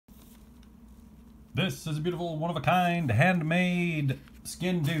This is a beautiful, one-of-a-kind, handmade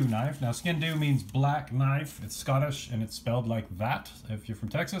Sgian Dubh knife. Now, Sgian Dubh means black knife. It's Scottish, and it's spelled like that. If you're from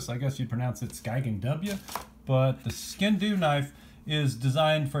Texas, I guess you'd pronounce it Sgian Dubh. But the Sgian Dubh knife is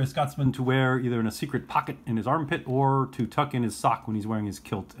designed for a Scotsman to wear either in a secret pocket in his armpit or to tuck in his sock when he's wearing his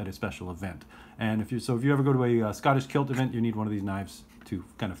kilt at a special event. And if you ever go to a Scottish kilt event, you need one of these knives to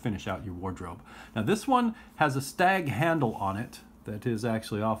kind of finish out your wardrobe. Now, this one has a stag handle on it that is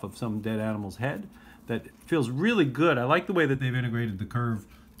actually off of some dead animal's head. That feels really good. I like the way that they've integrated the curve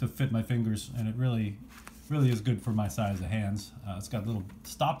to fit my fingers, and it really is good for my size of hands. It's got a little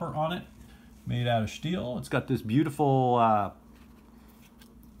stopper on it, made out of steel. It's got this beautiful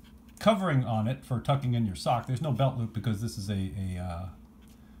covering on it for tucking in your sock. There's no belt loop because this is a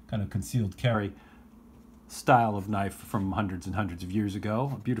kind of concealed carry style of knife from hundreds and hundreds of years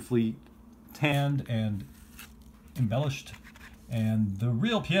ago. Beautifully tanned and embellished. And the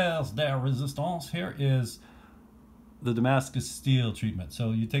real pièce de résistance here is the Damascus steel treatment.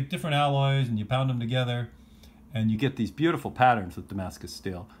 So you take different alloys and you pound them together and you get these beautiful patterns with Damascus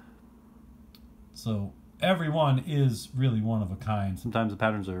steel. So every one is really one of a kind. Sometimes the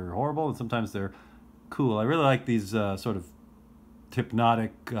patterns are horrible and sometimes they're cool. I really like these sort of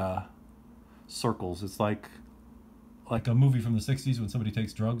hypnotic circles. It's like a movie from the 60s when somebody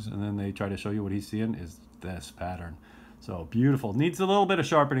takes drugs and then they try to show you what he's seeing is this pattern. So beautiful. Needs a little bit of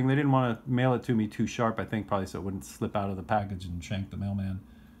sharpening. They didn't want to mail it to me too sharp, I think, probably so it wouldn't slip out of the package and shank the mailman.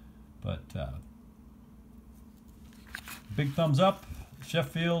 But big thumbs up.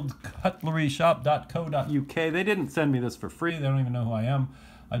 Sheffield Cutlery Shop.co.uk. They didn't send me this for free. They don't even know who I am.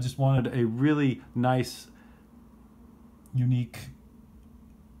 I just wanted a really nice, unique,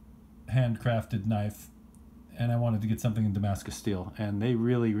 handcrafted knife. And I wanted to get something in Damascus steel, and they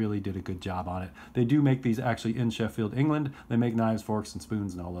really did a good job on it. They do make these actually in Sheffield, England. They make knives, forks, and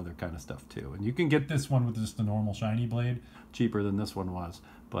spoons, and all other kind of stuff too. And you can get this one with just the normal shiny blade, cheaper than this one was.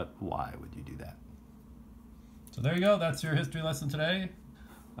 But why would you do that? So there you go. That's your history lesson today.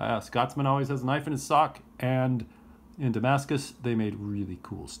 Scotsman always has a knife in his sock, and in Damascus they made really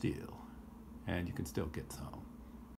cool steel, and you can still get some.